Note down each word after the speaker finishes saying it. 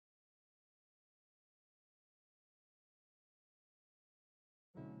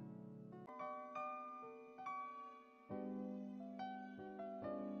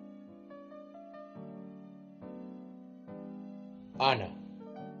Ana,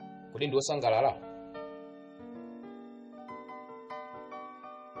 kodi ndi osangalala?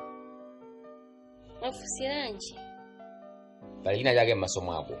 Mafusiranji. Pali china chake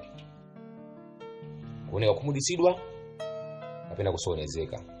m'masomo ako. Kuoneka kukhumudwitsidwa kapena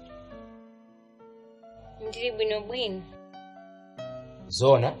kusokonezeka. Ndili bwinobwino.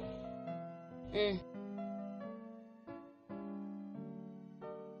 Zona?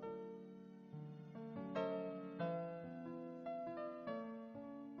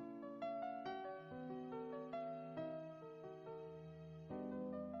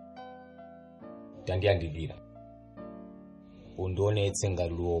 Tandiyandikira. Undionetse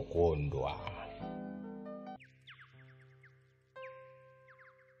ngati wokondwa.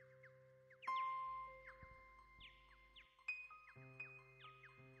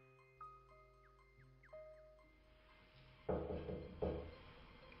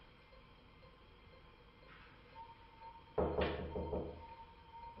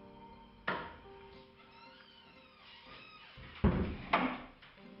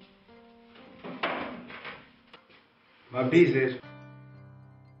 My business.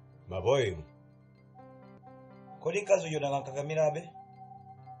 My boy. Kodi kazi yona kankamirabe?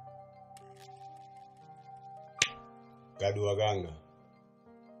 Kadu waganga.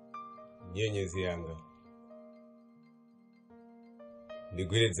 Nyenyezi yanga.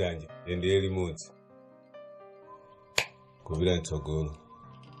 Ndigwire dzanja endeye limodzi. Kubira ntsogolo.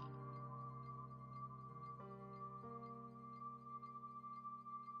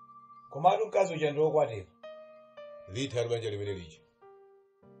 Komatu kazi uja ndokwatira. Lita rubanja limene liji.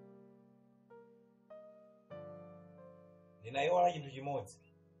 Ndinayiwala chinthu chimodzi.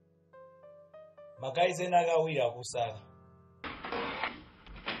 Magayizi ena akawiri akusaka.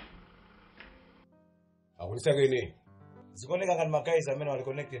 Akulisaka ine. Zikuoneka ngati magayizi amene wali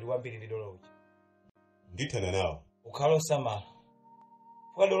connected kwambiri ndi dolochi. Ndithana nawo. Ukhala osamala.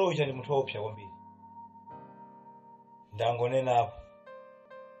 Fuka dolochi ndi munthu woopsa kwambiri. Ndangonena apo.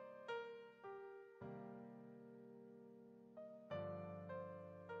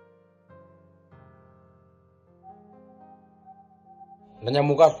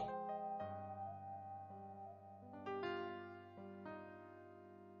 Ndanyamuka.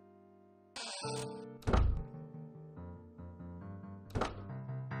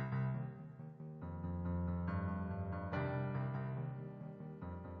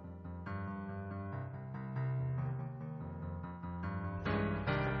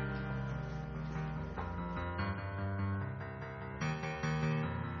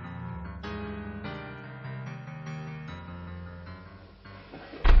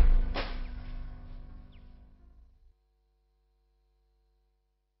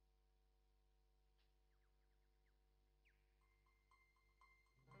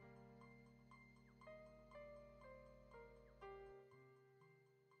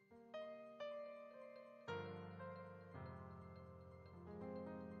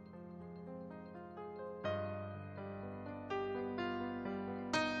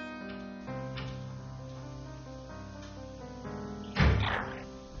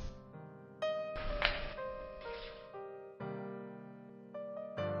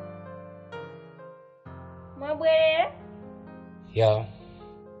 Mwabwelera? Ya.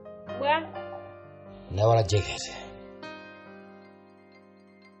 Bwa. Nawala jacket.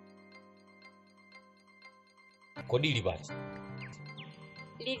 Kodi ili bati?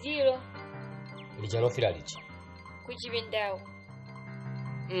 Lidilo. Lichalofira lichi. Kuchipindawo.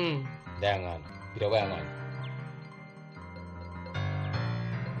 Ndayang'ana. Pita kuyang'ana.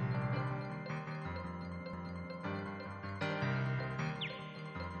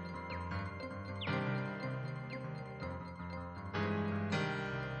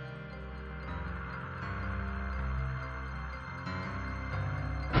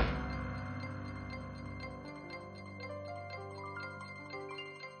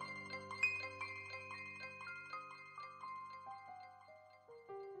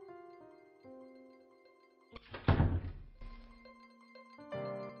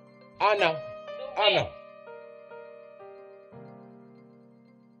 Ana.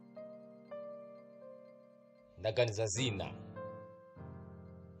 Ndaganiza zina.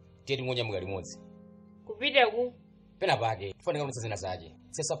 Tieni ngonya mgali modzi. Kupita ku. Pena pake. Tifanira kunisa zina zaje.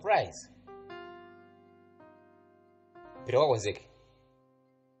 It's a surprise. Pita wakonzeke.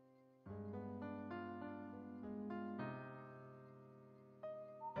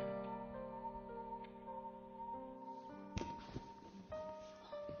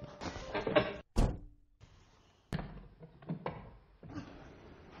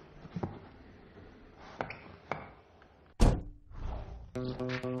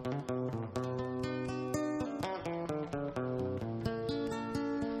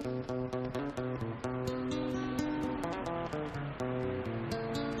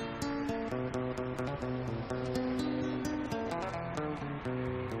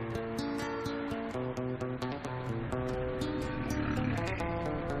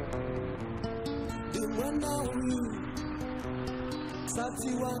 mwana huyu sati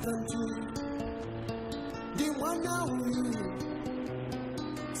wakantu ndi mwana huyu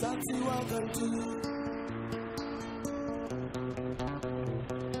sati wakantu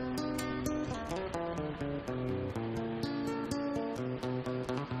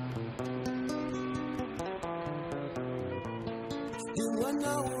ndi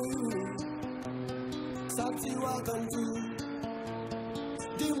mwana huyu sati wakantu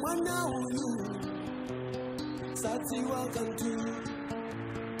ndi mwana huyu sati wakantu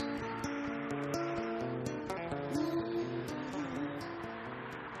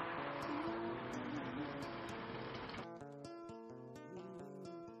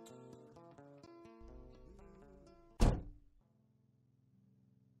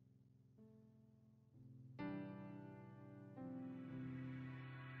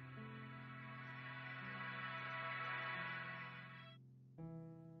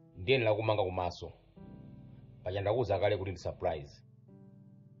ndiye ndinakumanga kumaso paja ndakuza kale kuti ndi surprise.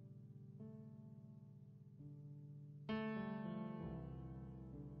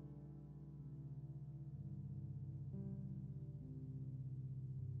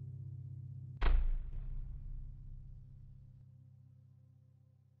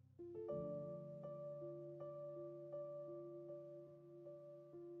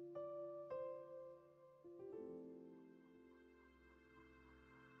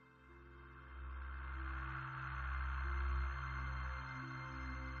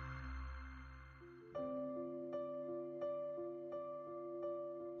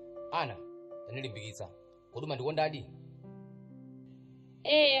 Ana, tanilimbikitsa kuduma ndikondadi.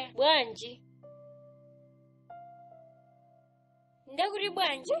 Eya, bwanji. Ndakuti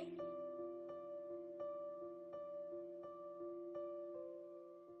bwanji?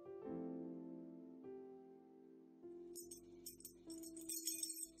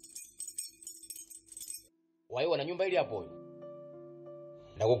 Waiona nyumba ili hapo?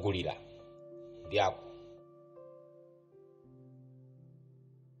 Ndakugulira. Ndi yako.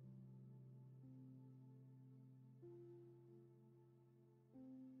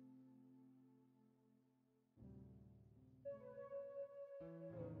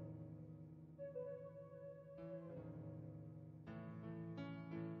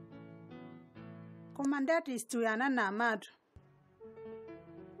 Komandati istuyana na amatu.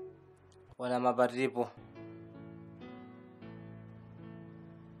 Wana mabadiliko.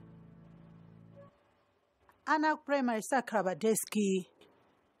 Ana primary sakra deski.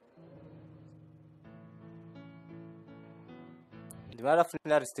 Ndimala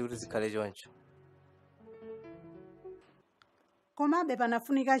funira risiti zikale joncho. Komabe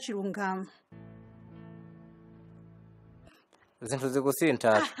panafunika chilungamo. Zinthu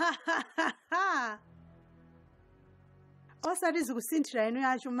zikusinthira. Osati zikusinthira ino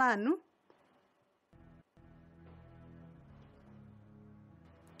yacho manu.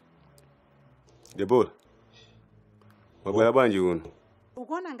 Debora. Wabwera bwanji uno?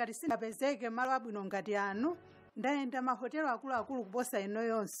 Ukuona ngati sindapezeke malo abwino ngati anu, ndayenda mahotelo akulu kuposa ino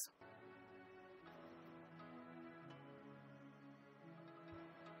yonso.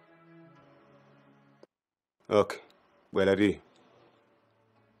 Okay. Bwera ri.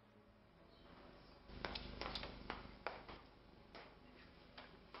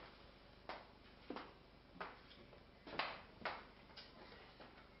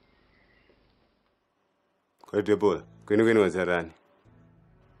 Kwa Debora, kwenu wazarani.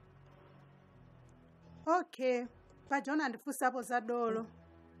 Okay, pajona ndifusapo za dolo.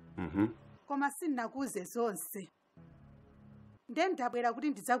 Koma sindinakuze zonse. Ndiye ndabwera kuti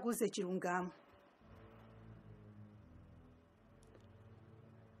ndidzakuze chilungamo.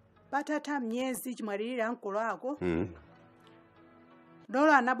 Patata myezi chimwalirira mkolo wako.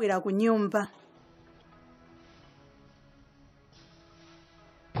 Dolo anabwera ku nyumba.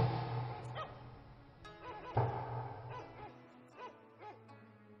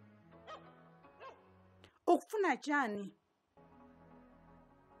 Ukufuna chani?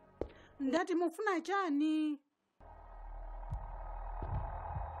 Ndati mufuna chani?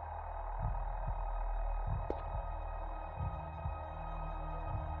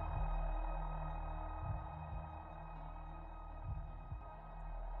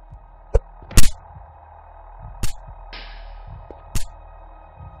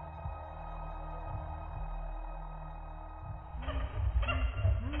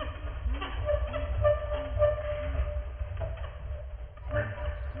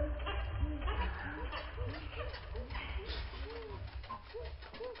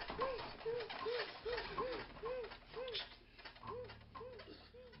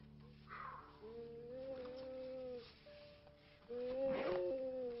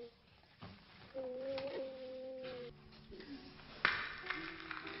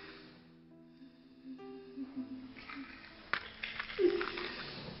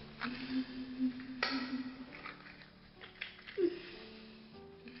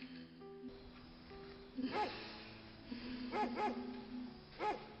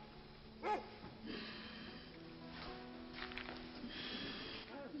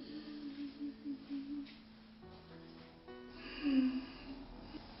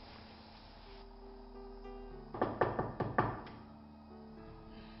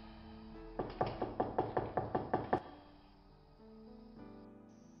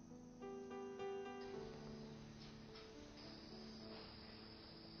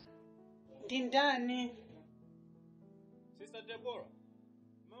 Ndindani? Sister Deborah,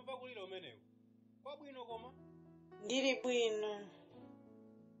 mamva kulira umenewu. Kwa bwino koma? Ndili bwino.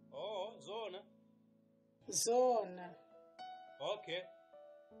 Oh, zona. Zona. Okay.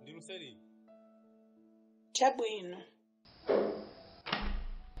 Ndiluseli. Chabwino.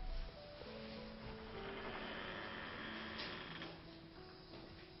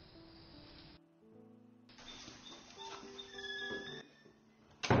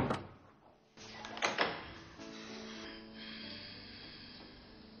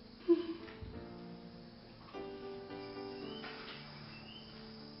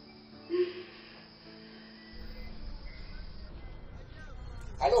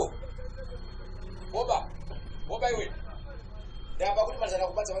 Hello. Boba iwe. Ndaba kuti mazana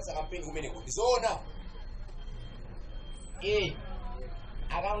kubatsa kampeni kumene kuti. Zona.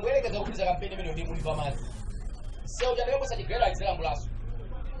 Akangwelekeza kupitisa kampeni imene ndi muli pamazi. Seo chaneko satigera itsela mulaso.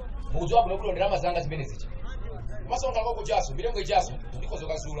 Mukudziwa bwino kuti ndalama zanga zimene zicha. Masonga ngoko kujaso, milengo ijaso, ndikozo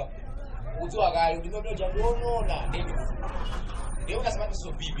kazula. Mukudziwa kale ndi nobyo chandonona ndeni. Ndiyo unasema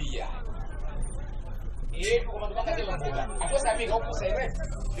so bibia. Koma ndipanga telo mboga. Akosa amika ukusa iwe.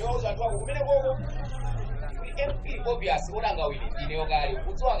 Ndiyo uzo anthu ako kumene koko. MP obvious ulanga wili ineyo kali.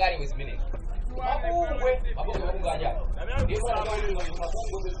 Mukudziwa kale wezimene. Mabungwe aja. Ndiyo kwa kali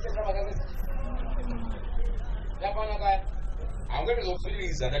mabungwe bezikema kangeza. Yapana kaya. Angwene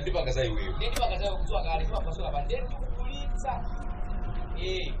zokufiriza ndipanga za iweyo. Ndipanga za kudziwa kale timapasola pa ndeti kulitsa.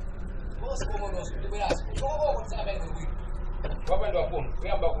 Bosi komonoso ndibweraso. Koko kutsaka pale kwini. Wapendo wakono,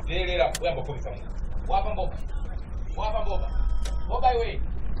 uyamba kudelera, uyamba komisa mu. Wapa mboga. Boba iwe.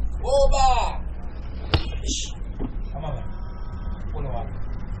 Boba. Amama. Kono wapi?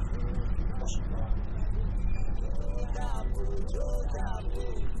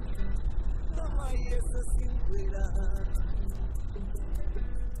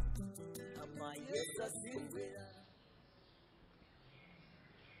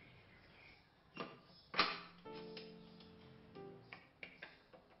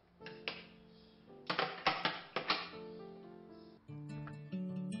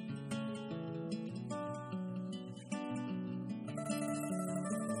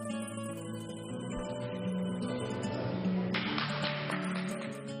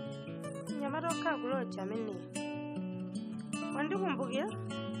 Nyamaroka kulocha mene. Wandikumbukia?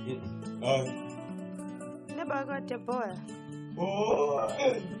 Ndaba kwa Deborah.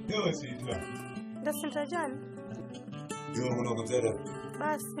 Ndio sitwa. Ndasinta jani? Ndio kuna kutera.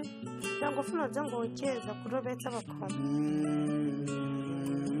 Basi, nangofuna zangu ucheza kutobetsa bakoma.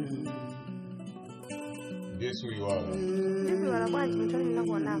 Yesu yuwala. Ndibi wala bwanji mtoni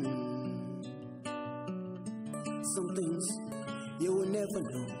nakuonako. Some things you will never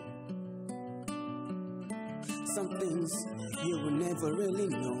know. Some things you will never really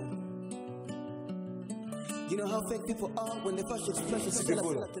know. You know how fake people are when they first express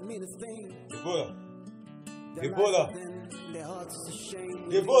themselves like the meanest thing. Deborah. Their hearts is ashamed.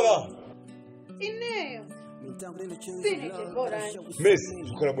 Deborah. Ineyo. Sini Deborah. Messi,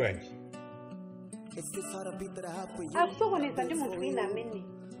 chukura bwanji. It's this heart beat that I have for you. Akusokoneza ndi munthu wina amene.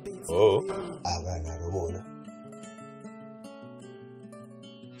 Abana romona.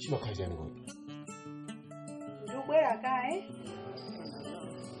 Chimakhaja ngo. Ndubwera kae.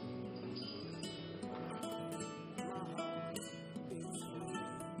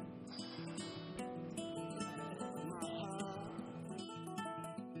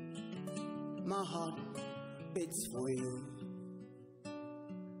 My heart beats for you.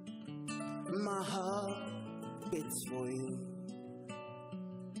 My heart beats for you.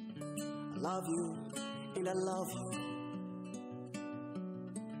 I love you and I love you.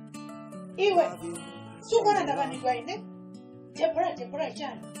 Iwe. Sukona ndabanidwa ine. Deborah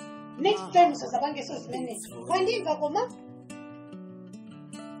chana. Next time usazabange so zimene. Wandimva koma?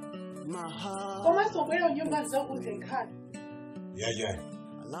 My heart. Koma sobwera nyumba zokuze nkhani. Yeah.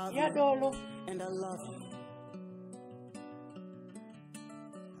 I love Ya you dolo. and I love you.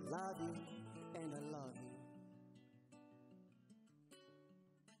 I love you and I love you.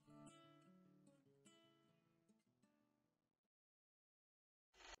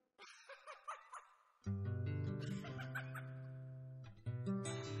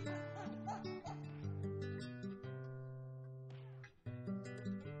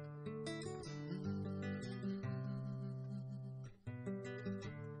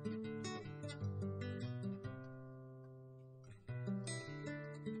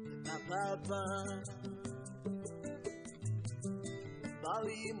 Papa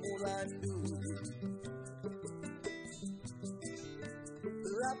Bali Mlandu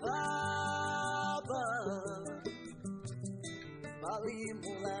La Papa Bali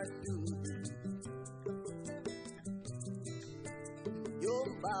Mlandu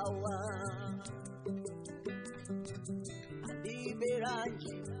Yombawa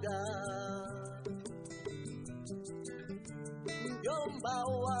Adiberanjinga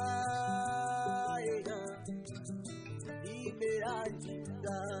Yombawa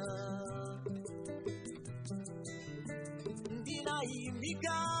Adiberanjinga Ndina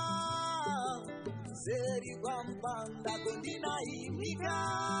imika Seri Wampanda Kondina imika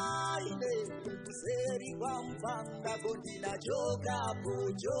Seri Wampanda Kondina Jogapo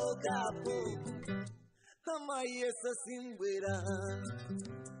Ama yesa simbwera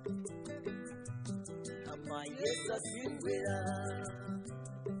Ama yesa simbwera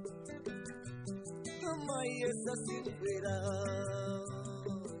Ama yesa simbwera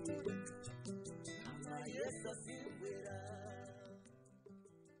Ama yesa simbwera